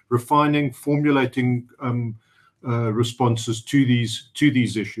actually refining, formulating responses to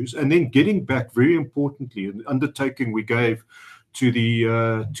these issues, and then getting back, very importantly, an undertaking we gave to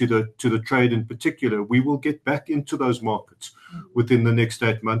the trade in particular, we will get back into those markets within the next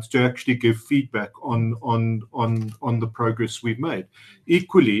 8 months to actually give feedback on the progress we've made.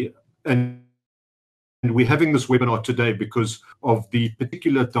 Equally, and we're having this webinar today because of the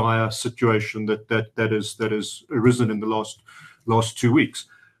particular dire situation that has arisen in the last 2 weeks.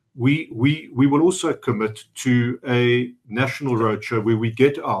 We will also commit to a national roadshow where we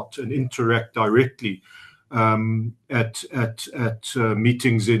get out and interact directly at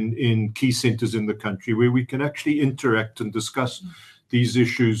meetings in key centres in the country, where we can actually interact and discuss these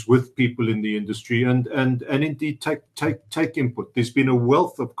issues with people in the industry and indeed take input. There's been a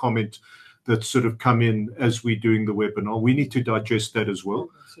wealth of comment that's sort of come in as we're doing the webinar. We need to digest that as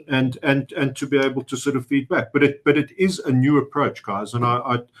well, and to be able to sort of feedback. But it is a new approach, guys, and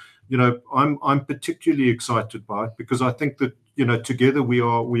I'm particularly excited by it, because I think that together we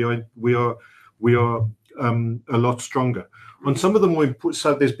are a lot stronger. On some of the more important,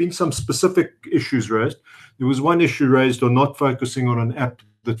 so there's been some specific issues raised. There was one issue raised on not focusing on an app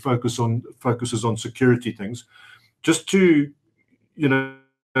that focuses on security things. Just to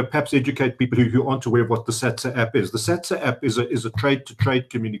perhaps educate people who aren't aware of what the SATSA app is. The SATSA app is a trade-to-trade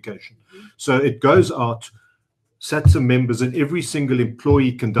communication. So it goes out. SATSA members and every single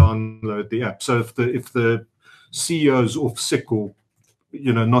employee can download the app. So if the CEO's off sick or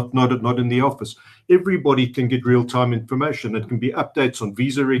not in the office, everybody can get real-time information. It can be updates on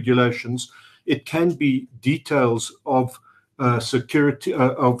visa regulations. It can be details of security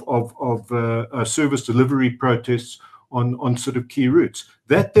of service delivery protests on sort of key routes.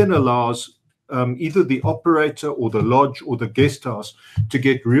 That then allows either the operator or the lodge or the guest house to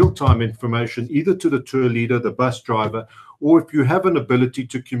get real-time information either to the tour leader, the bus driver, or if you have an ability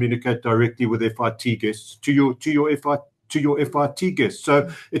to communicate directly with FIT guests, to your FIT guests. So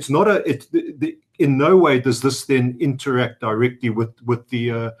it's not in no way does this then interact directly with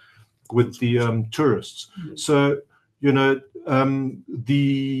the tourists. So the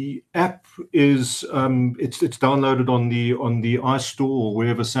app is it's downloaded on the iStore or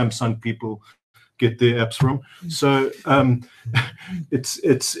wherever Samsung people get their apps from. So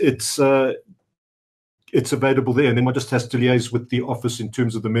it's available there, and then one just has to liaise with the office in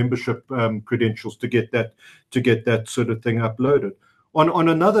terms of the membership credentials to get that sort of thing uploaded. On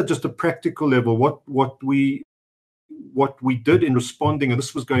another, just a practical level, what we did in responding, and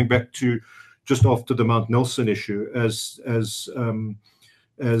this was going back to just after the Mount Nelson issue, as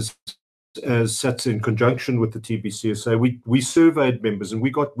SATSA in conjunction with the TBCSA, we surveyed members, and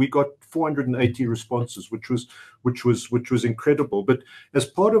we got 480 responses, which was incredible. But as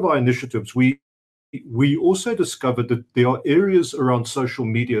part of our initiatives, we also discovered that there are areas around social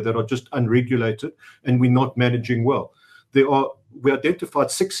media that are just unregulated and we're not managing well. We identified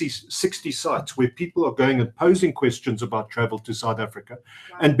 60 sites where people are going and posing questions about travel to South Africa.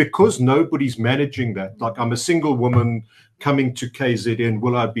 Wow. And because nobody's managing that, like I'm a single woman coming to KZN,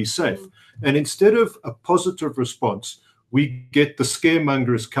 will I be safe? And instead of a positive response, we get the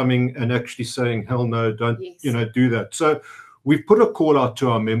scaremongers coming and actually saying, hell no, don't do that. So we've put a call out to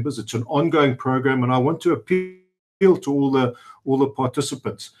our members. It's an ongoing program, and I want to appeal to all the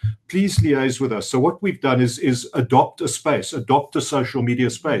participants. Please liaise with us. So what we've done is adopt a social media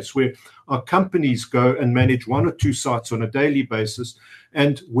space where our companies go and manage 1 or 2 sites on a daily basis.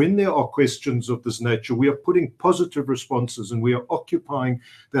 And when there are questions of this nature, we are putting positive responses and we are occupying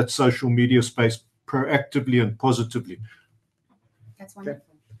that social media space proactively and positively. That's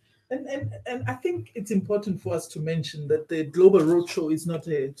wonderful. And I think it's important for us to mention that the Global Roadshow is not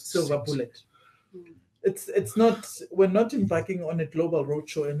a silver bullet. It's not. We're not embarking on a global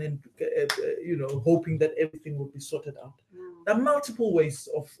roadshow and then hoping that everything will be sorted out. There are multiple ways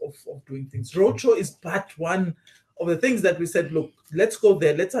of doing things. Roadshow is part one of the things that we said. Look, let's go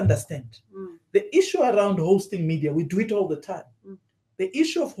there. Let's understand the issue around hosting media. We do it all the time. The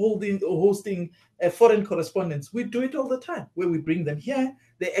issue of hosting foreign correspondents, we do it all the time, where we bring them here.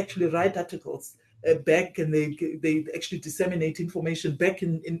 They actually write articles back, and they actually disseminate information back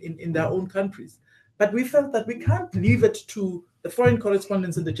in their own countries. But we felt that we can't leave it to the foreign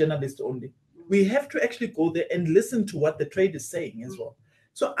correspondents and the journalists only. We have to actually go there and listen to what the trade is saying as well.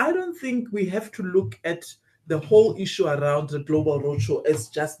 So I don't think we have to look at the whole issue around the Global Roadshow as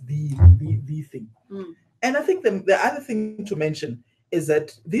just the thing. And I think the other thing to mention is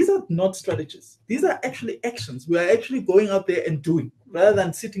that these are not strategies. These are actually actions. We are actually going out there and doing, rather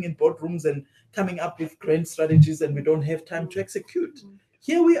than sitting in boardrooms and coming up with grand strategies and we don't have time to execute.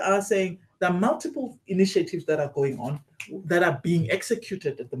 Here we are saying there are multiple initiatives that are going on, that are being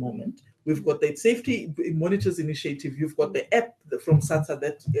executed at the moment. We've got the Safety Monitors Initiative. You've got the app from SATSA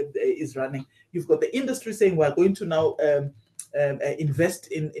that is running. You've got the industry saying we're going to now invest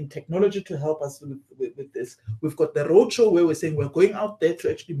in technology to help us with this. We've got the roadshow where we're saying we're going out there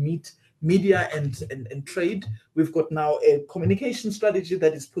to actually meet media and trade. We've got now a communication strategy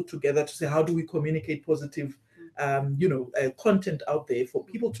that is put together to say how do we communicate positive content out there for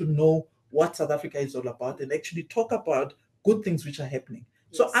people to know what South Africa is all about and actually talk about good things which are happening.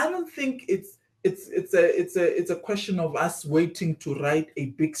 Yes. So I don't think it's a question of us waiting to write a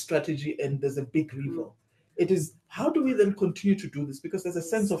big strategy and there's a big reveal. It is how do we then continue to do this, because there's a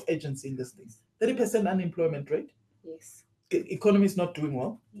sense of urgency in this thing. 30% unemployment rate. Yes. Economy is not doing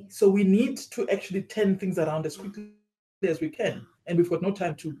well. Yes. So we need to actually turn things around as quickly as we can. And we've got no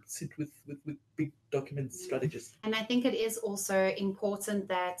time to sit with big document strategies. And I think it is also important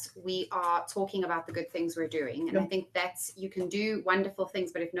that we are talking about the good things we're doing. And I think that's, you can do wonderful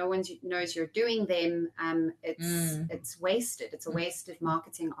things, but if no one knows you're doing them, it's wasted. It's a wasted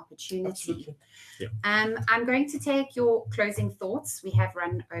marketing opportunity. Absolutely. Yeah. I'm going to take your closing thoughts. We have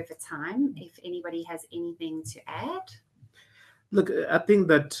run over time. If anybody has anything to add. Look, I think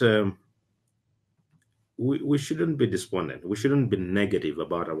that we shouldn't be despondent. We shouldn't be negative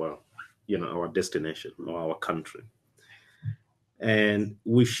about our destination or our country. And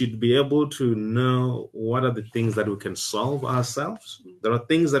we should be able to know what are the things that we can solve ourselves. There are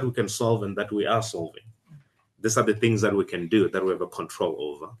things that we can solve and that we are solving. These are the things that we can do, that we have a control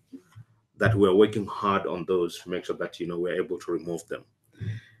over, that we're working hard on those to make sure that, we're able to remove them.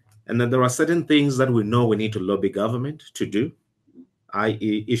 And then there are certain things that we know we need to lobby government to do,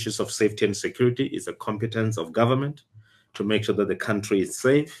 i.e. issues of safety and security is a competence of government to make sure that the country is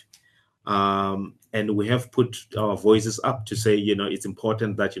safe. And we have put our voices up to say, it's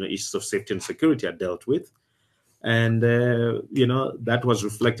important that, issues of safety and security are dealt with. And, that was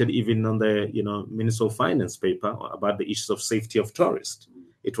reflected even on the, Minister of Finance paper about the issues of safety of tourists.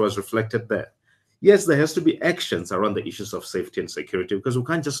 It was reflected there. Yes, there has to be actions around the issues of safety and security because we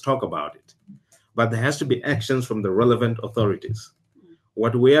can't just talk about it. But there has to be actions from the relevant authorities.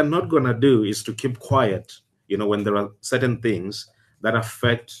 What we are not going to do is to keep quiet, when there are certain things that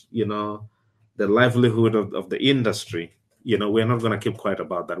affect, the livelihood of the industry. We're not going to keep quiet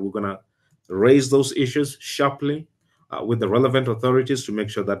about that. We're going to raise those issues sharply with the relevant authorities to make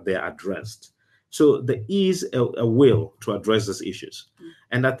sure that they are addressed. So there is a will to address these issues.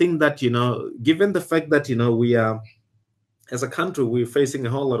 And I think that, given the fact that, we are, as a country, we're facing a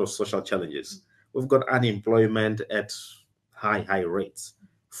whole lot of social challenges. We've got unemployment at high rates,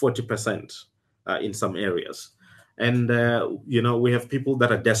 40% in some areas. And, we have people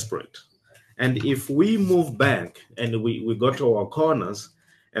that are desperate. And if we move back and we go to our corners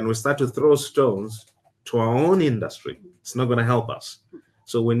and we start to throw stones to our own industry, it's not going to help us.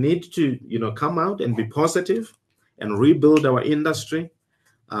 So we need to, come out and be positive and rebuild our industry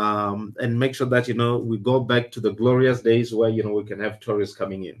and make sure that, we go back to the glorious days where, we can have tourists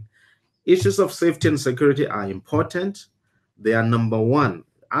coming in. Issues of safety and security are important. They are number one.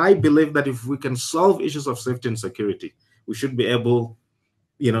 I believe that if we can solve issues of safety and security, we should be able,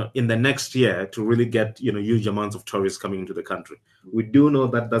 in the next year to really get, huge amounts of tourists coming into the country. We do know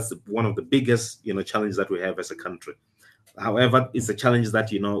that that's one of the biggest, challenges that we have as a country. However, it's a challenge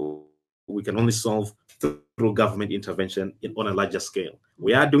that, we can only solve through government intervention on a larger scale.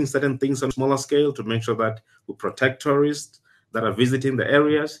 We are doing certain things on a smaller scale to make sure that we protect tourists that are visiting the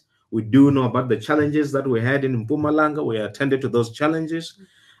areas. We do know about the challenges that we had in Mpumalanga. We attended to those challenges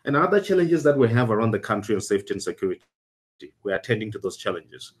and other challenges that we have around the country on safety and security. We're attending to those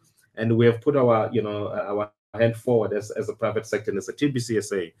challenges. And we have put our hand forward as a private sector and as a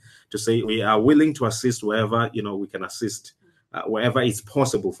TBCSA to say we are willing to assist wherever, we can assist, wherever it's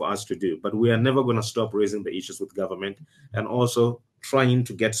possible for us to do. But we are never going to stop raising the issues with government and also trying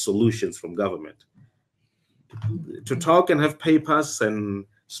to get solutions from government. To talk and have papers and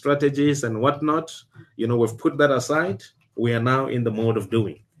strategies and whatnot, we've put that aside. We are now in the mode of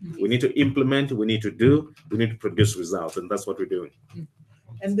doing. We need to implement, we need to do, we need to produce results, and that's what we're doing.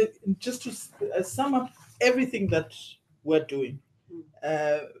 And just to sum up everything that we're doing,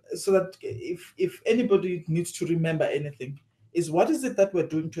 so that if anybody needs to remember anything, is what is it that we're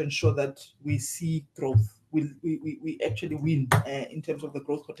doing to ensure that we see growth? We actually win in terms of the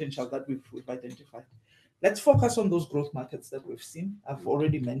growth potential that we've identified. Let's focus on those growth markets that we've seen. I've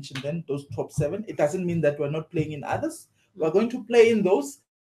already mentioned them, those top 7. It doesn't mean that we're not playing in others. We're going to play in those,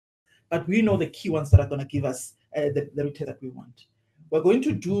 but we know the key ones that are going to give us the return that we want. We're going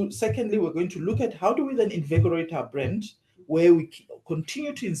to do, secondly, we're going to look at how do we then invigorate our brand, where we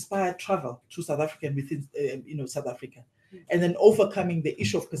continue to inspire travel to South Africa and within, South Africa, and then overcoming the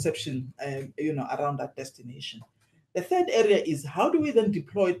issue of perception, around that destination. The third area is how do we then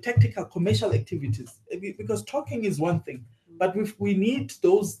deploy tactical commercial activities? Because talking is one thing, But we need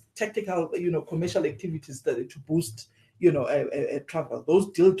those tactical, commercial activities to boost, travel, those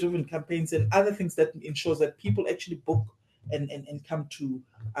deal-driven campaigns and other things that ensures that people actually book and come to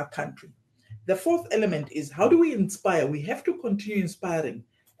our country. The fourth element is, how do we inspire? We have to continue inspiring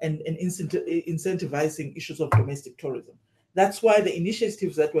and incentivizing issues of domestic tourism. That's why the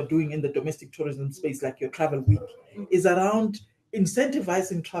initiatives that we're doing in the domestic tourism space, like your Travel Week, is around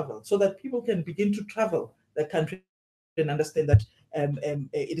incentivizing travel so that people can begin to travel the country and understand that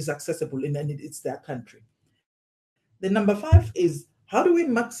it is accessible and it's their country. The number 5 is, how do we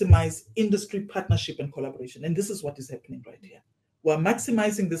maximize industry partnership and collaboration? And this is what is happening right here. We're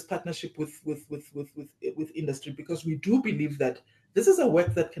maximizing this partnership with industry, because we do believe that this is a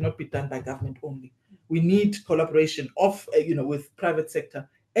work that cannot be done by government only. We need collaboration of with private sector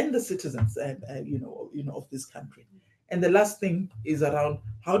and the citizens of this country. And the last thing is around,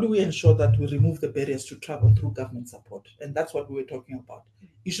 how do we ensure that we remove the barriers to travel through government support? And that's what we were talking about.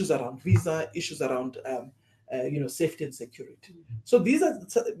 Issues around visa, issues around safety and security. So these are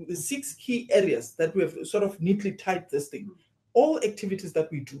the 6 key areas that we have sort of neatly tied this thing. All activities that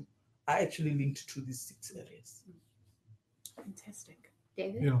we do are actually linked to these 6 areas. Fantastic.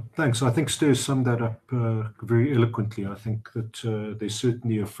 David? Yeah, thanks. I think Stu summed that up very eloquently. I think that there's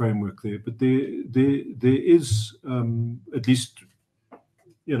certainly a framework there, but there is, at least,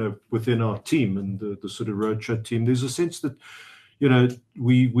 within our team and the sort of roadshow team, there's a sense that,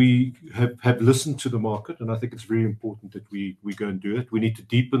 we have listened to the market, and I think it's very important that we go and do it. We need to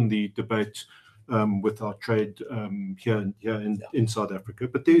deepen the debate with our trade here in South Africa.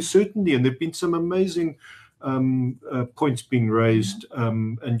 But there's certainly, and there've been some amazing points being raised,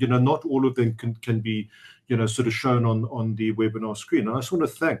 and not all of them can be sort of shown on the webinar screen. And I just want to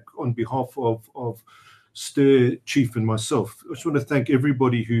thank, on behalf of Ster, Chief, and myself, I just want to thank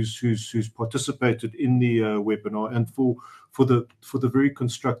everybody who's participated in the webinar, and for the very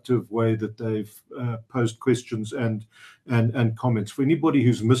constructive way that they've posed questions and comments. For anybody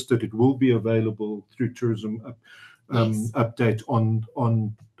who's missed it, it will be available through Tourism Update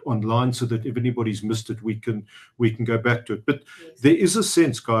online, so that if anybody's missed it, we can go back to it. But there is a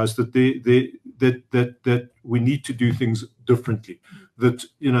sense, guys, that that we need to do things differently. That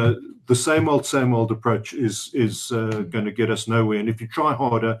the same old approach is going to get us nowhere. And if you try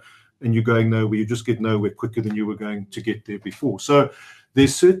harder and you're going nowhere, you just get nowhere quicker than you were going to get there before. So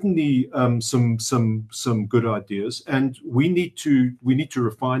there's certainly some good ideas, and we need to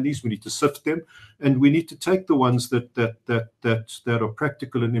refine these. We need to sift them, and we need to take the ones that are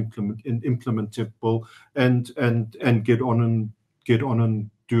practical and implementable, and get on and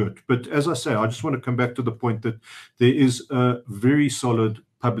do it. But as I say, I just want to come back to the point that there is a very solid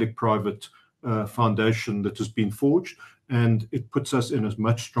public-private foundation that has been forged, and it puts us in a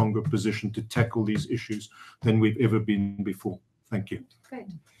much stronger position to tackle these issues than we've ever been before. Thank you.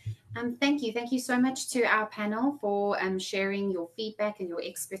 Good. Thank you. Thank you so much to our panel for sharing your feedback and your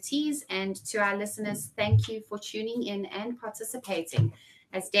expertise. And to our listeners, thank you for tuning in and participating.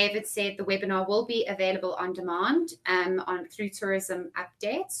 As David said, the webinar will be available on demand through Tourism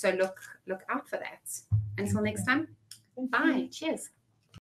Update. So look out for that. Until next time, bye. Cheers.